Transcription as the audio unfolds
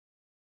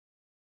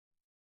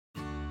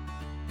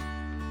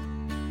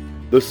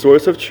The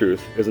Source of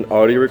Truth is an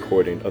audio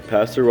recording of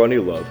Pastor Ronnie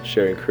Love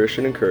sharing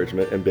Christian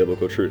encouragement and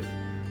biblical truth.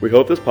 We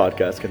hope this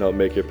podcast can help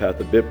make your path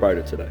a bit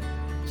brighter today.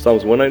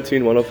 Psalms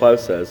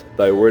 119:105 says,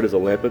 "Thy word is a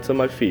lamp unto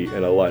my feet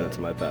and a light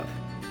unto my path."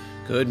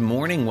 Good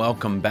morning.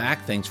 Welcome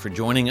back. Thanks for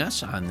joining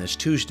us on this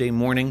Tuesday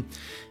morning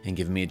and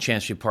giving me a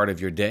chance to be part of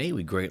your day.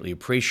 We greatly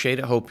appreciate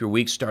it. Hope your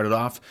week started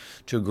off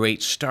to a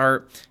great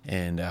start,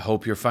 and I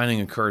hope you're finding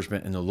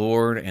encouragement in the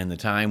Lord and the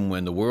time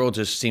when the world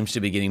just seems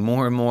to be getting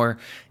more and more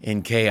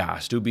in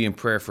chaos. Do be in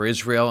prayer for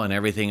Israel and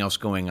everything else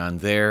going on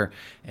there,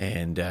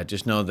 and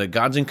just know that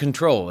God's in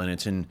control,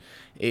 and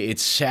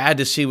it's sad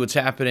to see what's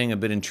happening, a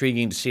bit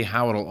intriguing to see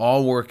how it'll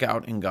all work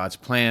out in God's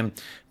plan,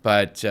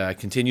 but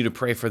continue to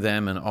pray for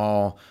them and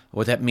all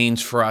what that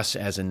means for us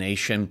as a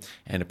nation,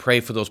 and to pray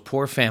for those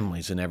poor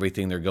families and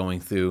everything they're going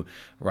through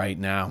right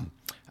now.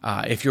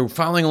 If you're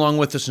following along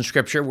with us in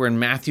Scripture, we're in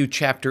Matthew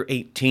chapter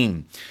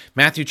 18.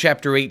 Matthew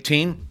chapter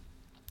 18.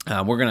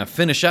 We're going to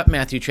finish up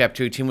Matthew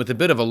chapter 18 with a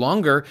bit of a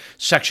longer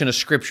section of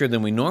Scripture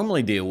than we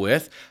normally deal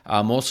with,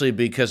 mostly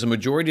because the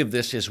majority of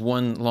this is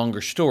one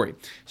longer story.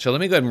 So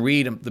let me go ahead and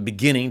read the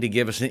beginning to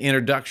give us an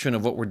introduction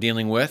of what we're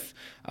dealing with,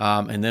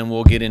 and then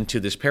we'll get into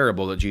this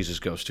parable that Jesus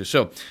goes to.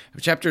 So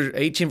chapter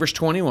 18, verse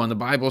 21, the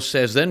Bible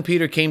says, "Then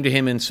Peter came to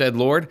him and said,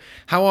 'Lord,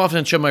 how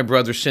often shall my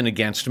brother sin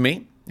against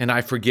me, and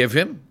I forgive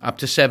him? Up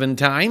to 7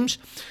 times?'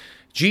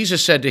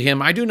 Jesus said to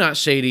him, 'I do not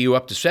say to you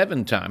up to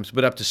 7 times,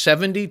 but up to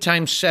 70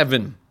 times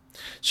 7.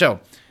 So,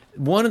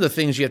 one of the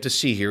things you have to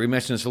see here, we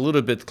mentioned this a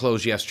little bit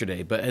close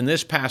yesterday, but in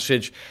this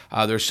passage,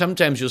 there's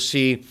sometimes you'll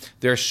see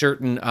there are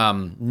certain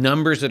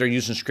numbers that are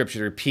used in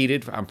Scripture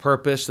repeated on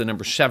purpose. The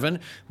number 7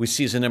 we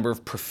see as a number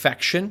of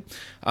perfection,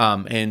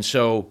 and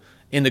so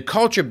in the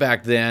culture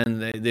back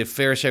then, the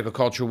Pharisaical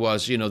culture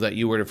was, that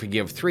you were to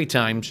forgive 3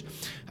 times.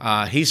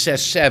 He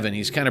says 7.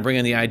 He's kind of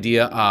bringing the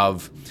idea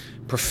of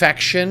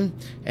perfection,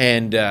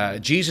 and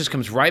Jesus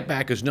comes right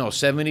back as, no,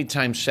 70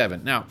 times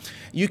 7. Now,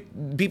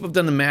 people have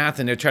done the math,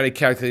 and they're trying to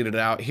calculate it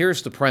out.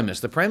 Here's the premise.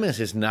 The premise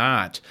is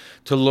not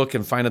to look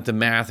and find out the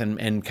math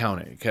and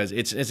count it, because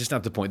it's just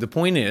not the point. The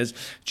point is,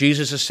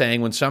 Jesus is saying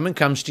when someone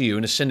comes to you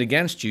and has sinned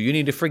against you, you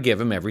need to forgive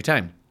him every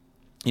time.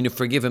 You need to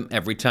forgive him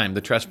every time,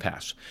 the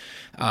trespass.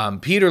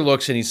 Peter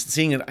looks and he's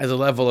seeing it as a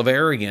level of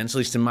arrogance, at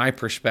least in my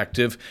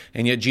perspective,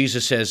 and yet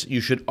Jesus says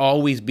you should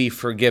always be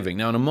forgiving.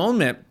 Now, in a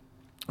moment,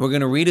 we're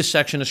going to read a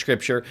section of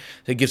Scripture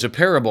that gives a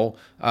parable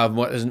of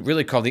what is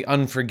really called the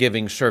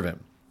unforgiving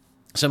servant,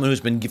 someone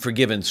who's been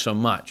forgiven so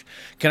much.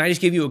 Can I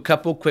just give you a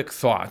couple quick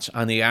thoughts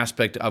on the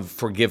aspect of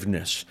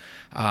forgiveness?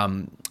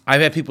 I've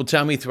had people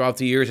tell me throughout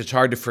the years it's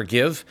hard to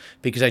forgive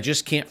because I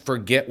just can't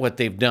forget what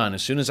they've done.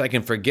 As soon as I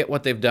can forget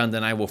what they've done,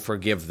 then I will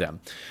forgive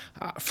them.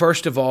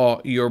 First of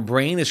all, your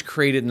brain is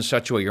created in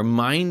such a way, your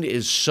mind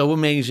is so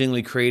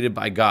amazingly created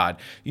by God,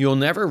 you'll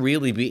never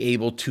really be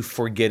able to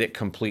forget it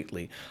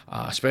completely.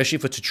 Especially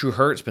if it's a true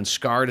hurt, it's been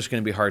scarred, it's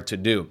going to be hard to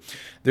do.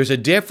 There's a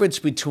difference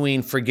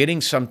between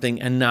forgetting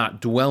something and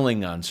not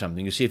dwelling on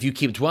something. You see, if you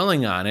keep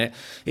dwelling on it,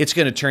 it's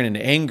going to turn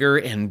into anger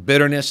and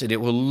bitterness, and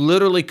it will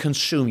literally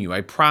consume you.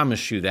 I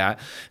promise you that.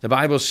 The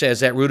Bible says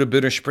that root of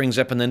bitterness springs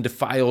up and then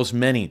defiles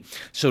many.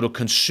 So it'll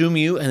consume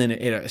you, and then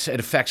it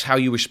affects how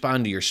you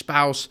respond to your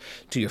spouse,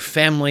 to your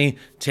family,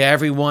 to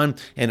everyone,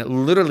 and it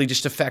literally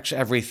just affects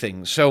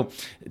everything. So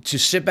to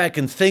sit back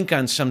and think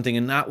on something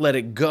and not let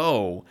it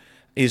go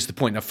is the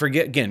point. Now,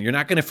 you're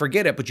not going to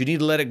forget it, but you need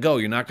to let it go.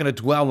 You're not going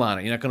to dwell on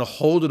it. You're not going to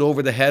hold it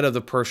over the head of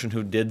the person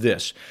who did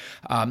this.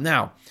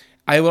 Now,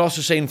 I would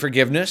also say in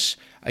forgiveness,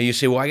 you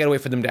say, well, I got to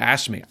wait for them to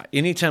ask me.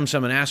 Anytime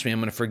someone asks me, I'm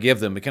going to forgive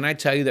them. But can I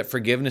tell you that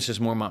forgiveness is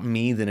more about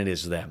me than it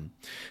is them?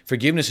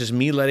 Forgiveness is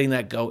me letting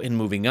that go and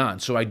moving on.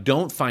 So I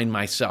don't find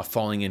myself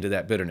falling into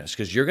that bitterness,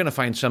 because you're going to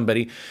find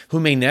somebody who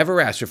may never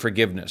ask for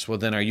forgiveness. Well,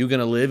 then are you going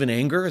to live in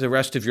anger the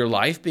rest of your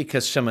life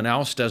because someone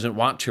else doesn't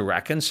want to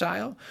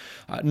reconcile?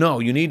 No,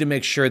 you need to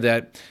make sure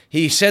that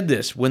he said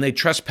this, when they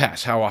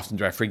trespass, how often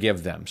do I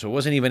forgive them? So it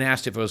wasn't even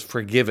asked if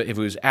it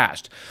was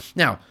asked.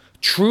 Now,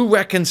 true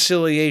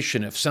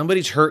reconciliation, if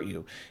somebody's hurt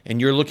you and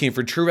you're looking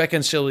for true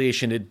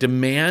reconciliation, it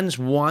demands,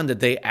 one, that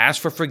they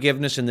ask for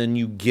forgiveness and then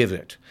you give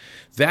it.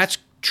 That's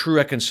true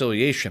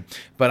reconciliation.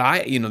 But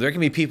there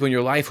can be people in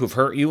your life who've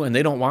hurt you and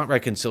they don't want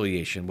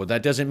reconciliation. Well,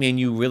 that doesn't mean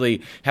you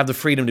really have the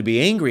freedom to be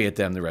angry at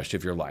them the rest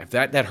of your life.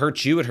 That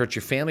hurts you, it hurts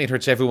your family, it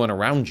hurts everyone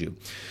around you.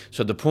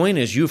 So the point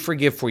is you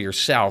forgive for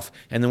yourself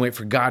and then wait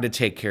for God to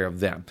take care of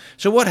them.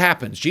 So what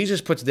happens?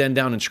 Jesus puts then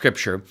down in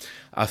Scripture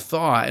a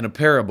thought and a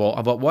parable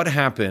about what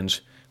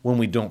happens when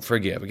we don't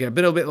forgive. Again,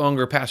 a bit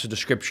longer passage of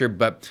Scripture,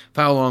 but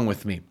follow along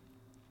with me.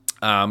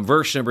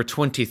 Verse number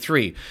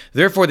 23,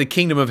 "Therefore the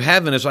kingdom of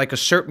heaven is like a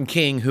certain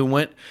king who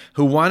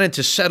wanted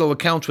to settle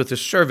accounts with his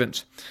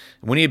servants.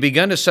 When he had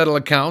begun to settle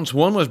accounts,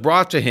 one was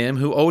brought to him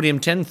who owed him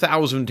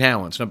 10,000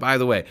 talents. Now, by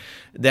the way,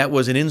 that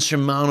was an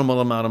insurmountable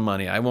amount of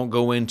money. I won't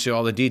go into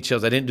all the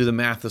details. I didn't do the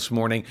math this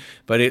morning,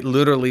 but it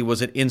literally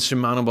was an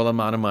insurmountable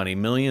amount of money,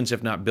 millions,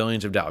 if not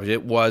billions of dollars.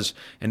 It was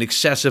an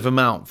excessive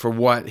amount for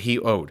what he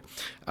owed.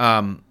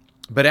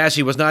 But as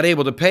he was not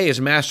able to pay, his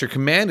master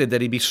commanded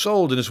that he be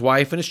sold, and his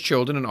wife and his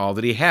children and all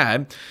that he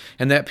had,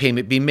 and that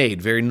payment be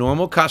made. Very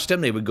normal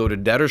custom. They would go to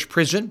debtor's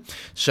prison.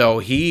 So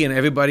he and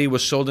everybody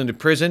was sold into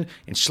prison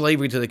in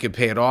slavery till they could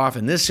pay it off.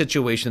 In this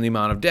situation, the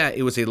amount of debt,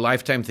 it was a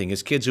lifetime thing.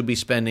 His kids would be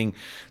spending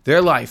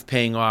their life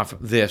paying off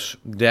this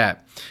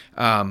debt.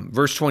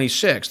 Verse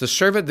 26, the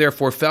servant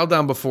therefore fell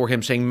down before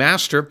him, saying,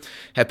 Master,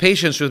 have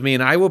patience with me,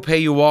 and I will pay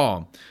you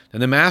all.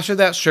 And the master of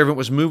that servant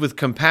was moved with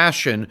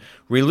compassion,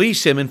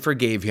 released him, and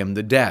forgave him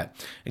the debt.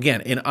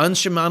 Again, an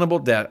unsurmountable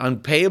debt,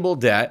 unpayable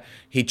debt.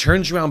 He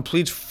turns around,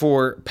 pleads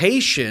for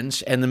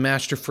patience, and the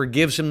master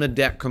forgives him the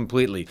debt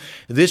completely.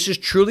 This is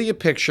truly a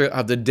picture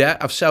of the debt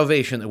of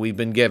salvation that we've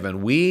been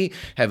given. We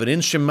have an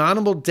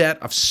insurmountable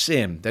debt of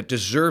sin that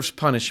deserves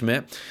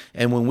punishment.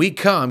 And when we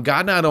come,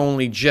 God not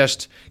only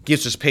just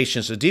gives us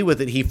patience to deal with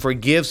it, he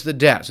forgives the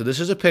debt. So this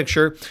is a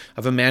picture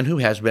of a man who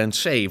has been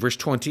saved. Verse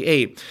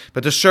 28,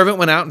 but the servant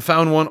went out and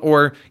found one,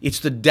 or it's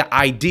the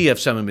idea of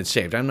someone been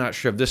saved. I'm not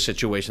sure of this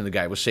situation the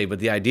guy was saved, but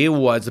the idea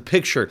was the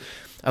picture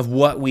of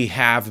what we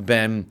have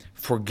been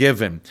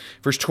forgiven.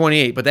 Verse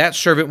 28, but that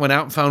servant went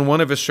out and found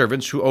one of his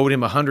servants who owed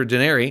him 100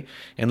 denarii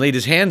and laid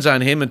his hands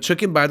on him and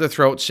took him by the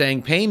throat,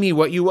 saying, pay me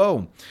what you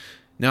owe.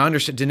 Now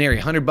understand,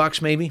 denarii,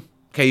 $100 maybe?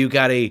 Okay, you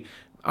got a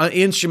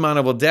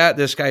insurmountable debt.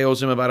 This guy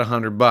owes him about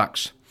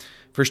 $100.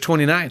 Verse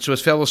 29, so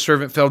his fellow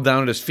servant fell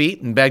down at his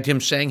feet and begged him,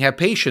 saying, have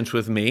patience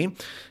with me,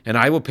 and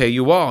I will pay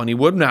you all. And he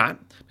would not,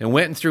 and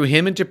went and threw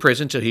him into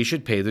prison till he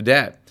should pay the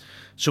debt.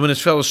 So when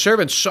his fellow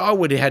servants saw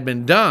what had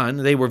been done,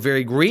 they were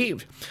very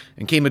grieved,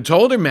 and came and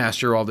told their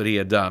master all that he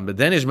had done. But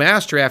then his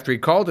master, after he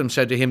called him,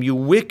 said to him, you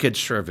wicked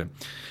servant,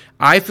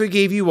 I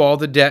forgave you all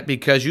the debt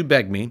because you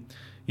begged me.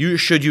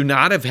 Should you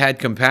not have had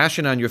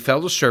compassion on your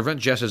fellow servant,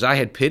 just as I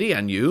had pity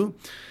on you?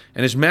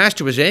 And his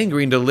master was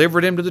angry and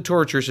delivered him to the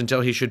torturers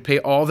until he should pay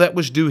all that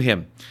was due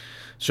him.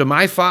 So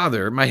my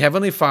Father, my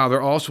heavenly Father,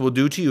 also will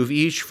do to you,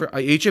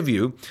 each of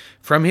you,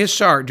 from his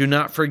heart, do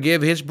not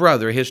forgive his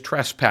brother his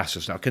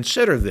trespasses. Now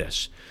consider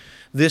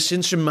this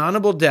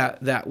insurmountable debt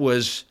that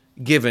was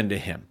given to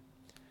him.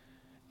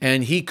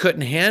 And he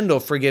couldn't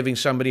handle forgiving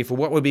somebody for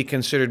what would be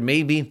considered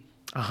maybe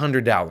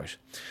 $100.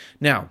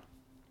 Now,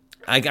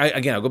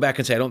 again, I'll go back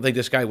and say, I don't think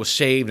this guy was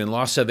saved and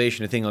lost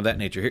salvation, anything of that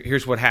nature.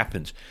 Here's what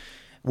happens.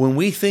 When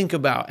we think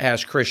about,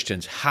 as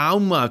Christians, how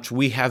much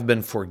we have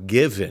been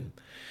forgiven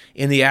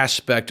in the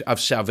aspect of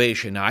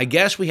salvation. Now, I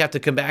guess we have to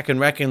come back and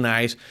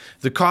recognize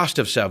the cost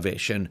of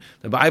salvation.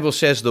 The Bible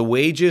says the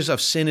wages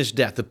of sin is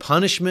death. The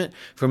punishment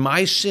for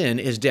my sin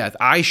is death.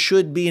 I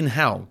should be in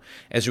hell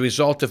as a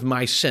result of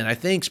my sin. I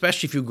think,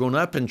 especially if you've grown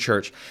up in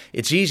church,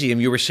 it's easy,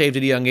 and you were saved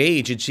at a young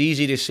age, it's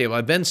easy to say, well,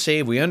 I've been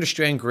saved. We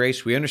understand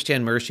grace. We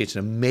understand mercy. It's an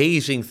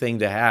amazing thing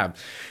to have.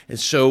 And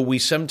so we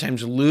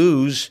sometimes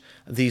lose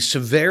the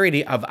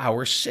severity of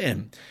our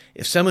sin.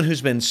 If someone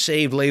who's been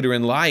saved later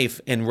in life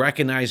and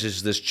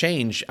recognizes this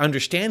change,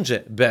 understands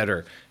it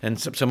better, and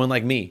someone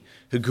like me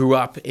who grew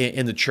up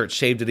in the church,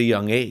 saved at a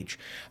young age.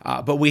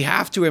 But we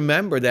have to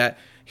remember that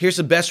here's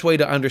the best way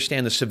to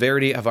understand the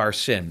severity of our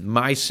sin.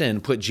 My sin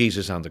put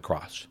Jesus on the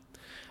cross.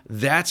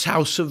 That's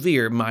how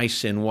severe my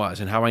sin was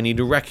and how I need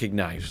to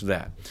recognize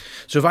that.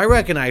 So if I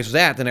recognize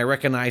that, then I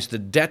recognize the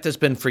debt that's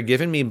been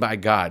forgiven me by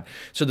God.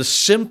 So the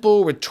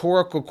simple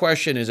rhetorical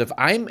question is, if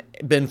I've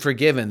been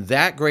forgiven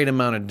that great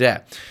amount of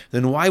debt,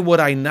 then why would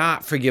I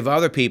not forgive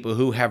other people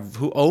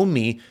who owe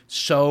me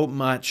so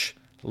much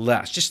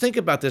less? Just think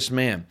about this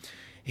man.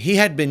 He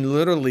had been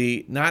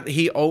literally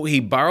he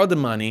borrowed the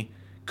money,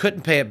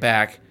 couldn't pay it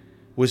back,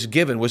 was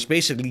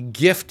basically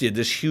gifted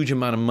this huge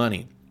amount of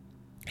money.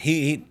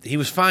 He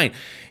was fine.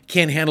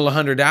 Can't handle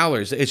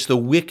 $100. It's the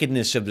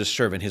wickedness of the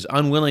servant, his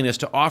unwillingness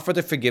to offer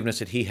the forgiveness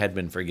that he had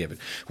been forgiven.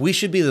 We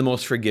should be the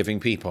most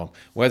forgiving people,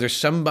 whether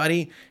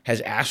somebody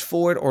has asked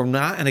for it or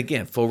not. And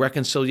again, full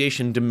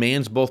reconciliation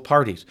demands both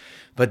parties.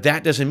 But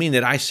that doesn't mean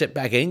that I sit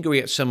back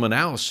angry at someone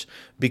else,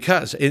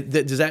 because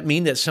does that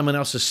mean that someone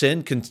else's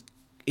sin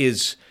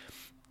is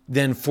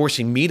then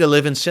forcing me to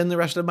live in sin the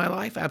rest of my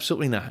life?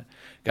 Absolutely not.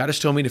 God has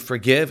told me to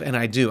forgive, and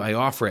I do. I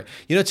offer it.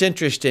 You know, it's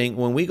interesting.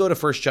 When we go to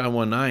 1 John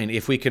 1:9,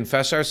 if we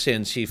confess our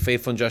sins, he's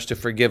faithful and just to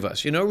forgive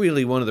us. You know,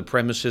 really one of the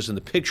premises and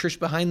the pictures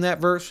behind that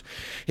verse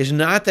is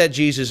not that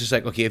Jesus is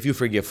like, okay, if you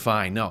forgive,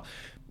 fine. No,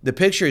 the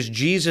picture is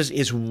Jesus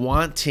is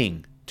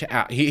wanting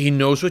to, he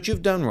knows what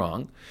you've done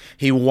wrong.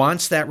 He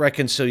wants that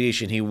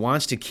reconciliation. He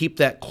wants to keep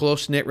that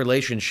close-knit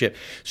relationship.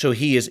 So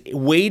he is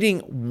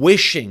waiting,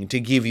 wishing to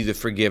give you the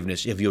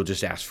forgiveness if you'll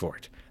just ask for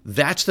it.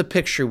 That's the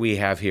picture we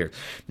have here.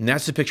 And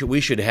that's the picture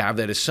we should have,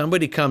 that if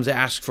somebody comes to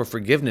ask for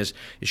forgiveness,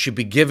 it should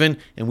be given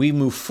and we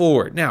move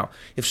forward. Now,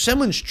 if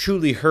someone's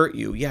truly hurt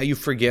you, you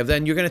forgive,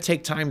 then you're going to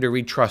take time to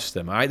retrust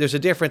them. All right? There's a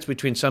difference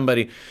between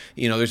somebody,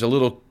 there's a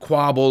little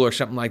quabble or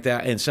something like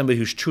that, and somebody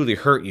who's truly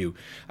hurt you.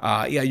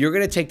 You're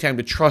going to take time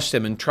to trust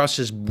them, and trust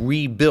is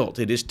rebuilt.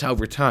 It is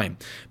over time.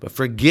 But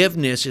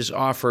forgiveness is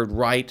offered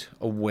right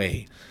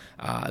away.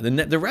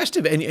 The rest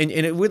of it, and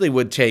it really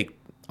would take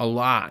a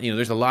lot.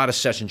 There's a lot of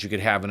sessions you could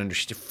have in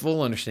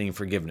full understanding of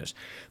forgiveness.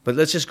 But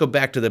let's just go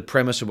back to the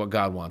premise of what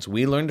God wants.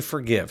 We learn to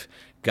forgive.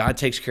 God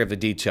takes care of the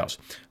details.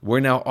 We're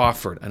now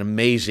offered an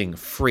amazing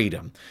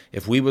freedom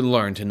if we would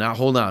learn to not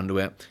hold on to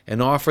it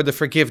and offer the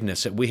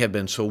forgiveness that we have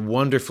been so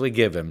wonderfully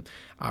given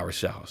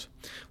ourselves.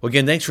 Well,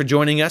 again, thanks for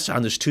joining us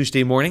on this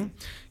Tuesday morning,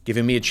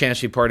 giving me a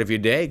chance to be part of your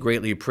day.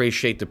 Greatly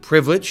appreciate the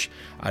privilege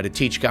to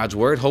teach God's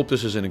Word. Hope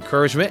this is an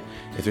encouragement.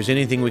 If there's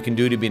anything we can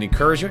do to be an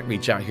encouragement,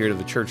 reach out here to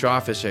the church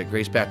office at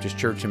Grace Baptist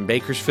Church in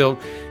Bakersfield.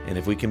 And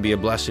if we can be a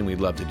blessing, we'd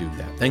love to do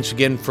that. Thanks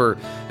again for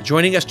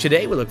joining us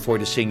today. We look forward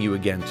to seeing you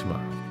again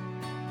tomorrow.